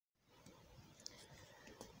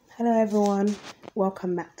Hello everyone,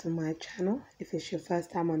 welcome back to my channel. If it's your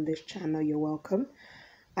first time on this channel, you're welcome.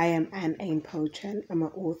 I am A.H.P. I'm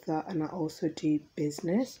an author and I also do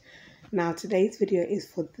business. Now today's video is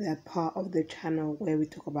for the part of the channel where we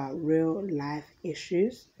talk about real life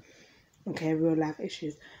issues. Okay, real life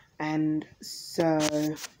issues. And so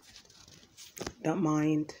don't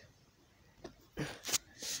mind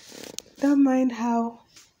how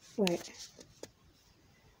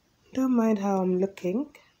don't mind how I'm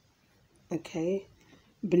looking. Okay,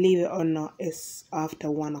 believe it or not, it's after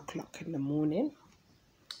 1 o'clock in the morning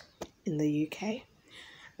in the UK.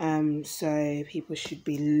 So people should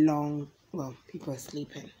be people are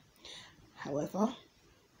sleeping. However,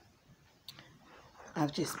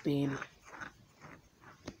 I've just been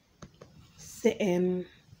sitting,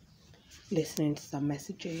 listening to some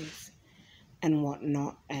messages and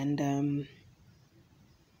whatnot, and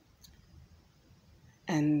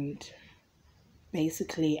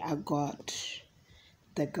basically I got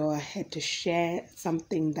the go ahead to share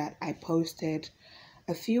something that I posted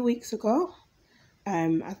a few weeks ago.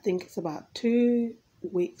 I think it's about 2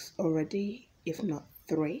 weeks already, if not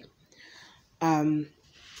 3.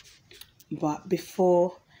 But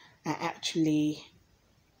before I actually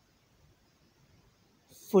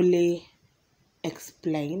fully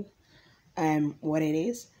explain what it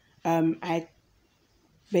is, I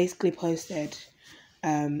basically posted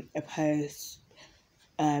a post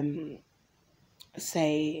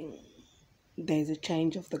saying there's a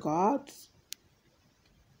change of the guards,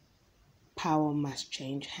 power must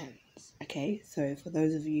change hands. Okay, so for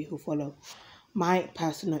those of you who follow my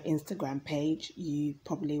personal Instagram page, you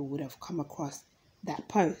probably would have come across that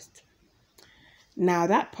post. Now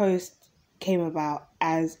that post came about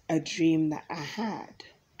as a dream that I had,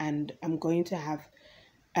 and I'm going to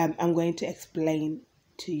explain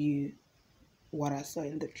to you what I saw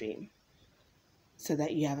in the dream so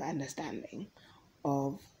that you have an understanding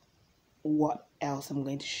of what else I'm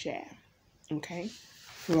going to share, okay,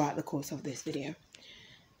 throughout the course of this video.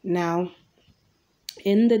 Now,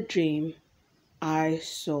 in the dream, I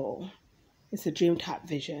saw, it's a dream type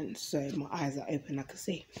vision, so my eyes are open, I can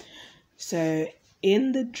see. So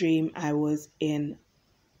in the dream, I was in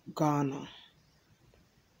Ghana.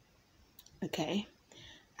 Okay,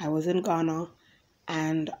 I was in Ghana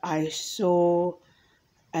and I saw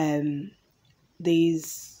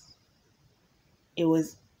these, it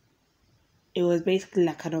was basically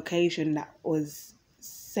like an occasion that was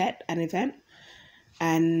set, an event,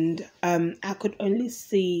 and I could only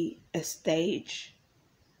see a stage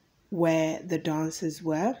where the dancers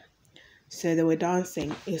were. So they were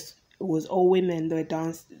dancing. It was all women.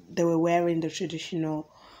 They were wearing the traditional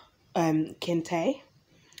kente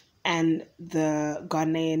and the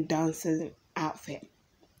Ghanaian dancers outfit,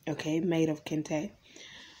 okay, made of kente.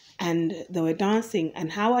 And they were dancing.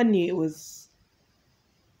 And how I knew it was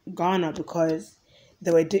Ghana, because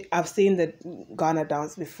I've seen the Ghana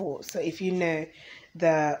dance before. So if you know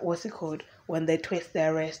what's it called, when they twist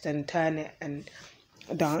their wrist and turn it and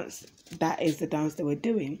dance, that is the dance they were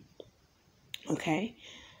doing. Okay,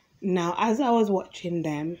 now as I was watching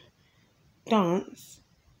them dance,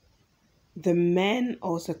 the men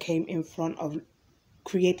also came in front of,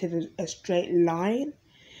 created a straight line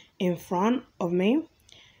in front of me,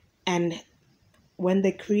 and when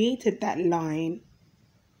they created that line,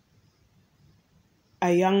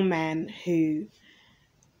 a young man who,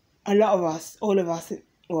 all of us,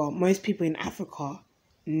 well, most people in Africa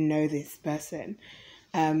know this person.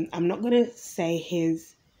 I'm not going to say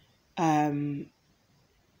his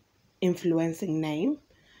influencing name,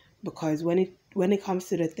 because when it comes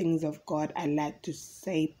to the things of God, I like to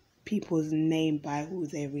say people's name by who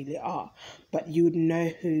they really are, but you would know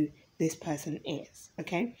who this person is.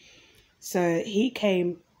 Okay, so he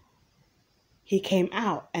came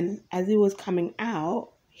out, and as he was coming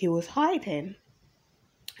out, he was hiding,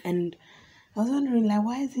 and I was wondering, like,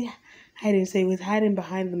 why is he hiding? So he was hiding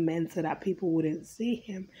behind the men so that people wouldn't see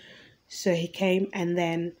him. So he came, and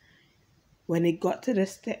then when he got to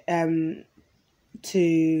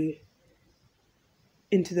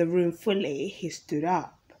into the room fully, he stood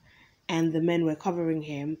up, and the men were covering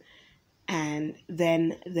him, and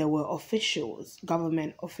then there were officials,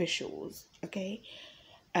 government officials. Okay,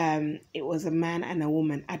 it was a man and a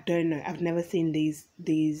woman. I don't know. I've never seen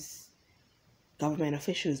these government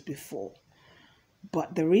officials before.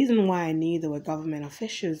 But the reason why I knew they were government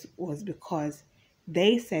officials was because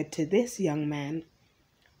they said to this young man,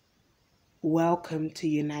 "Welcome to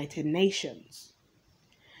United Nations."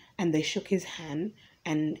 And they shook his hand,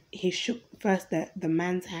 and he shook first the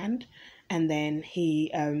man's hand, and then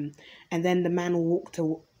the man walked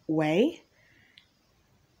away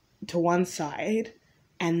to one side,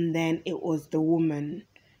 and then it was the woman.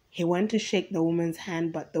 He went to shake the woman's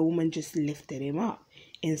hand, but the woman just lifted him up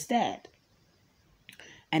instead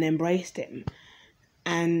and embraced him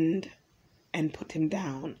and put him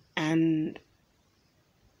down. And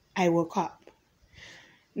I woke up.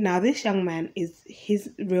 Now this young man, his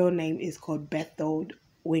real name is called Berthold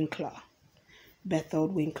Winkler.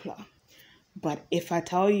 Berthold Winkler. But if I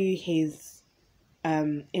tell you his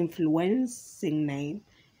influencing name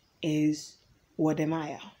is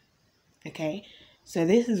Wademaya. Okay, so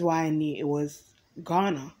this is why I knew it was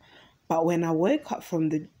Ghana. But when I woke up from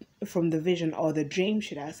the vision, or the dream,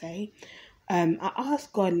 should I say, I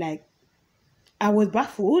asked God, like, I was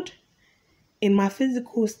baffled in my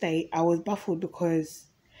physical state. I was baffled because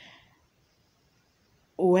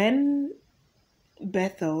when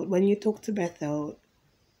you talk to Bethel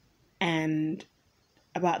and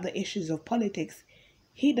about the issues of politics,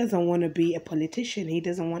 he doesn't want to be a politician. He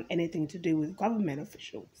doesn't want anything to do with government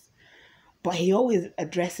officials. But he always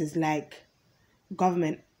addresses like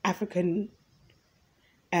government, African,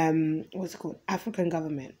 African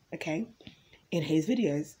government, okay, in his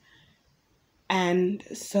videos. And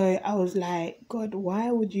so I was like, God,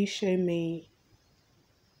 why would you show me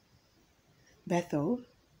Bethel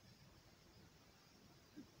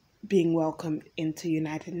being welcomed into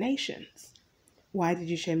United Nations? Why did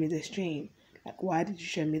you show me this dream? Like, why did you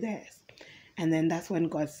show me this? And then that's when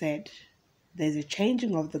God said, there's a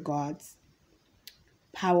changing of the gods.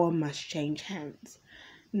 Power must change hands.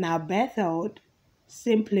 Now, Bethel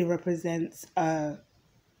simply represents a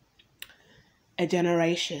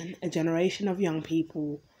generation of young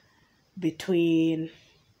people between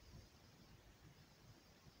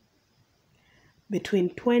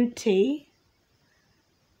 20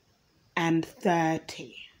 and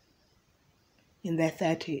 30. In their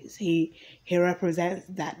 30s, he represents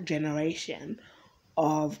that generation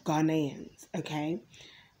of Ghanaians, okay?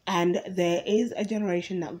 And there is a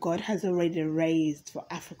generation that God has already raised for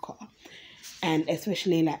Africa, and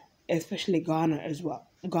especially Ghana as well.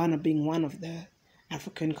 Ghana being one of the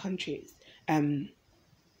African countries.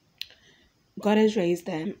 God has raised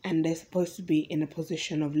them, and they're supposed to be in a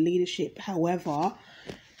position of leadership. However,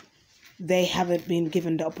 they haven't been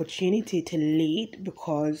given the opportunity to lead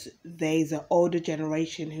because there's an older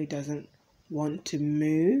generation who doesn't want to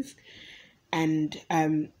move and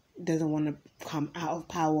doesn't want to come out of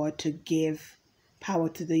power to give power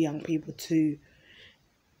to the young people to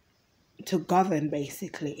govern,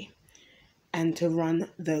 basically, and to run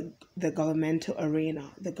the governmental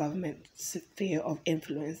arena, the government sphere of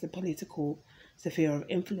influence, the political sphere of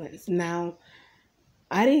influence. Now,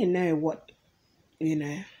 I didn't know what,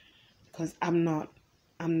 because I'm not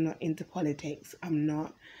into politics. I'm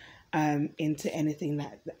not into anything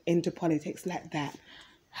into politics like that.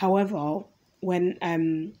 However, when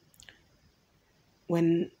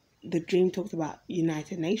the dream talked about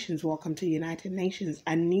United Nations, welcome to United Nations,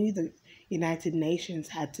 I knew the United Nations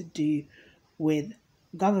had to do with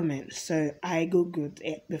government. So I googled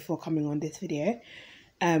it before coming on this video.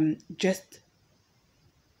 I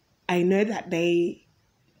know that they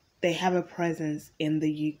have a presence in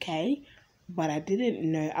the UK, but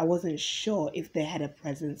I wasn't sure if they had a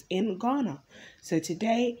presence in Ghana. So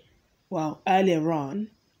today, earlier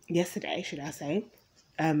on, yesterday, should I say,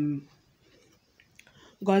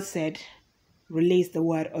 God said, release the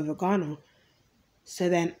word over Ghana. So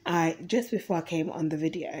then just before I came on the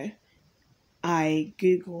video, I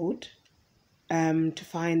Googled to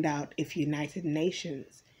find out if United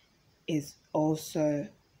Nations is also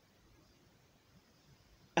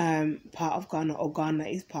part of Ghana, or Ghana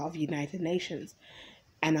is part of United Nations.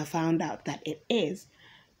 And I found out that it is.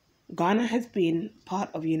 Ghana has been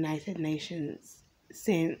part of United Nations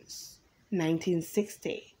since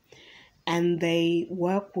 1960. And they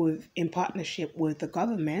work in partnership with the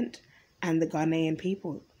government and the Ghanaian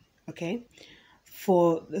people, okay,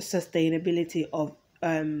 for the sustainability of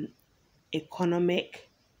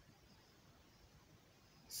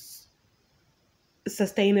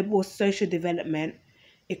sustainable social development,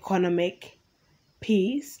 economic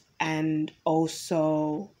peace, and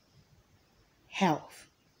also health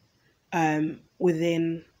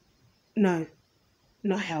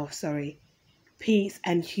peace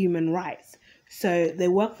and human rights. So they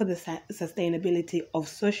work for the sustainability of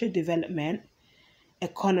social development,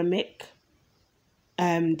 economic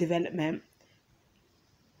development,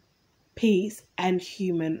 peace, and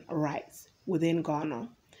human rights within Ghana.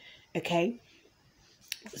 Okay,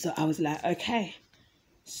 so I was like, okay,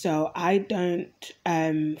 so I don't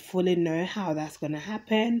fully know how that's going to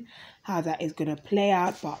happen, how that is going to play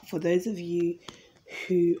out. But for those of you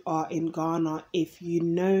who are in Ghana, if you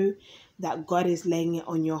know that God is laying it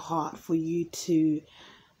on your heart for you to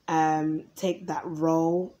take that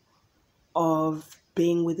role of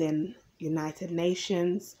being within United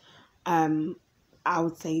Nations, I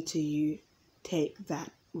would say to you, take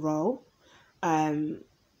that role, so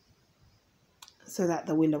that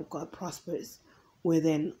the will of God prospers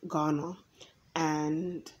within Ghana.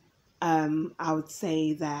 And I would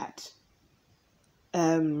say that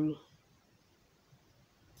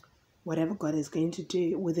whatever God is going to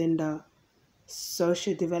do within the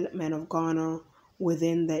social development of Ghana,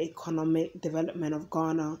 within the economic development of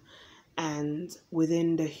Ghana, and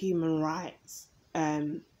within the human rights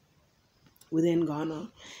within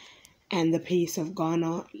Ghana and the peace of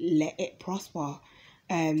Ghana, let it prosper.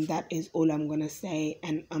 That is all I'm going to say,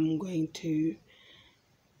 and I'm going to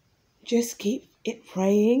just keep it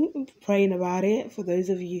praying about it. For those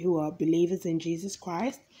of you who are believers in Jesus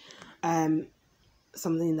Christ,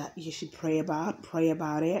 something that you should pray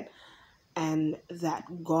about it, and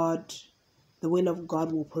that God, the will of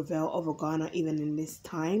God will prevail over Ghana even in this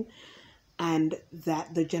time, and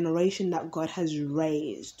that the generation that God has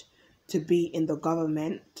raised to be in the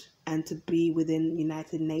government and to be within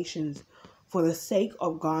United Nations for the sake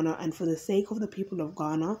of Ghana and for the sake of the people of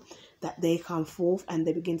Ghana, that they come forth and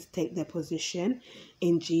they begin to take their position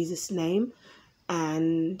in Jesus' name.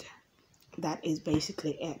 And that is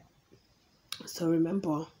basically it. So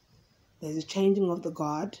remember, there's a changing of the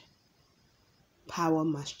guard. Power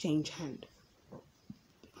must change hand.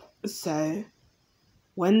 So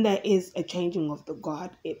when there is a changing of the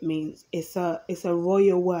guard, it means it's a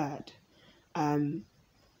royal word.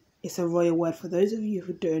 It's a royal word. For those of you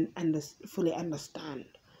who don't fully understand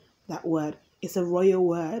that word, it's a royal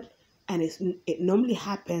word, and it normally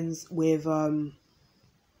happens with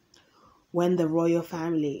when the royal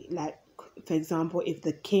family, like for example, if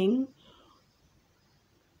the king,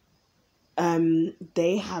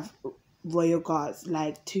 they have royal guards,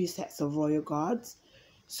 like 2 sets of royal guards.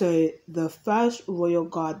 So the first royal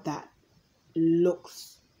guard that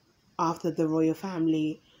looks after the royal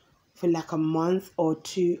family for like a month or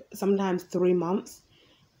 2, sometimes 3 months,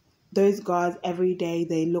 those guards every day,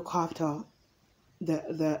 they look after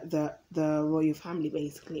the royal family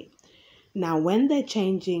basically. Now when they're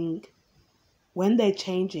changing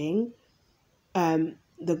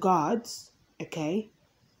the guards, okay,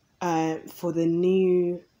 for the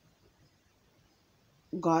new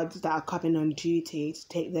guards that are coming on duty to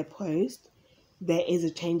take their post, there is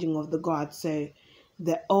a changing of the guard. So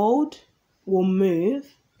the old will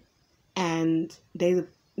move, and there's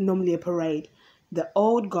normally a parade. The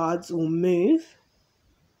old guards will move,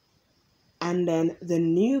 and then the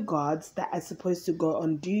new guards that are supposed to go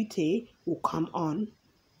on duty will come on,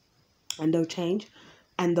 and they'll change.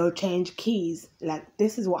 And they'll change keys. Like,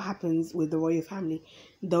 this is what happens with the royal family.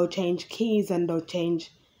 They'll change keys, and they'll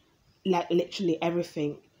change like literally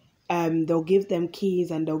everything. They'll give them keys,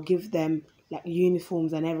 and they'll give them like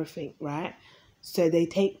uniforms and everything, right? So they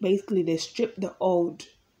strip the old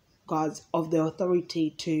guards of the authority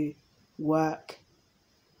to work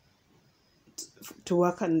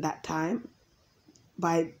on that time,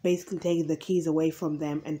 by basically taking the keys away from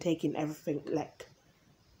them and taking everything like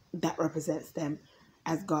that represents them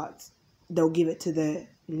as gods. They'll give it to the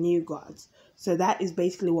new gods. So that is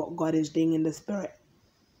basically what God is doing in the spirit,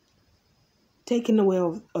 taking away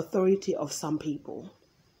of authority of some people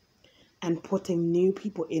and putting new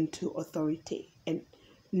people into authority, and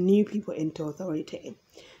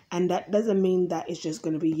and that doesn't mean that it's just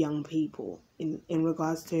going to be young people. In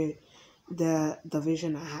regards to the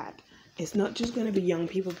vision I had, it's not just going to be young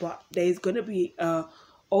people, but there's going to be a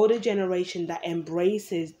older generation that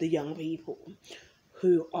embraces the young people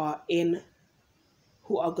who God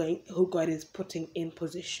is putting in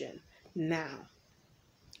position now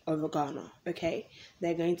over Ghana. Okay,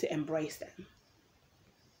 they're going to embrace them.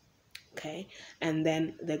 Okay, and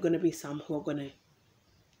then there are going to be some who are going to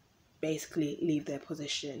basically leave their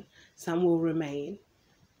position. Some will remain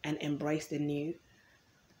and embrace the new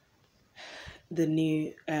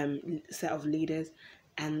set of leaders,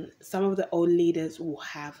 and some of the old leaders will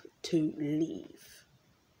have to leave.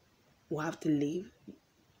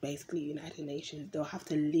 Basically United Nations. They'll have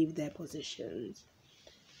to leave their positions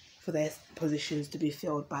for their positions to be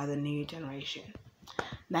filled by the new generation.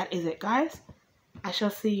 That is it, guys. I shall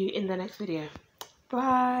see you in the next video.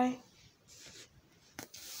 Bye.